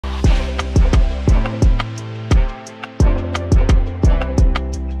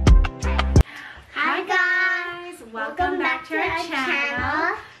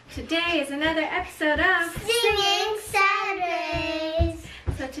Today is another episode of Singing Saturdays.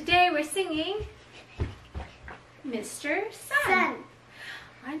 So today we're singing MrSun.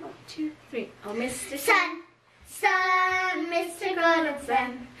 1, 2, 3. Oh, Mr. Sun, sun, Mr. Golden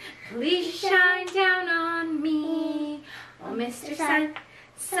Sun, please shine down on me. Oh, Mr. Sun,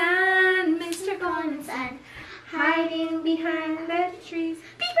 sun, Mr. Golden Sun, hiding behind the trees.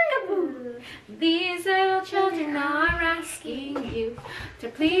 Peek-a-boo. These little children are asking you to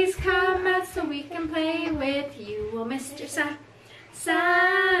please come out so we can play with you. Oh, Mr. Sun,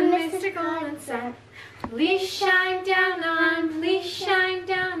 sun, Mr. Golden Sun, please shine down on, please shine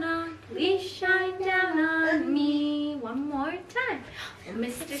down on, please shine down on me. One more time. Oh,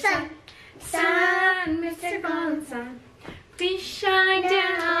 Mr. Sun, sun, Mr. Golden Sun, please shine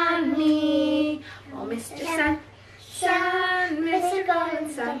down on me. Oh, Mr. Sun, sun, Mr. Golden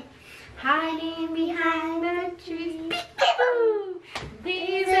Sun, hiding behind the trees. Peek-a-boo.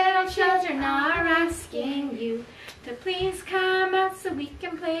 These little children are asking you to please come out so we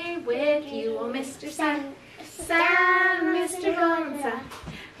can play with you. Oh, Mr. Sun, sun, Mr. Golden Sun,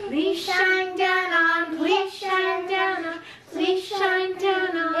 please shine down on, please shine down on, please shine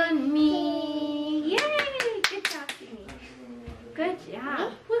down on me. Yay! Good job, singing. Good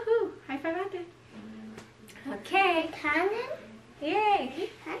job. Woohoo! High five out there. Okay. Yay!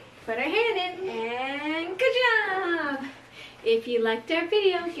 Put our hand in and good job! If you liked our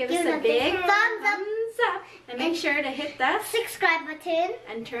video, give us a big thumbs up and make sure to hit the subscribe button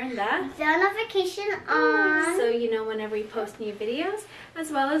and turn the notification on so you know whenever we post new videos,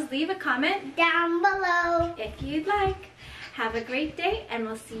 as well as leave a comment down below if you'd like. Have a great day and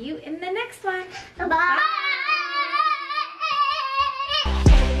we'll see you in the next one. Bye!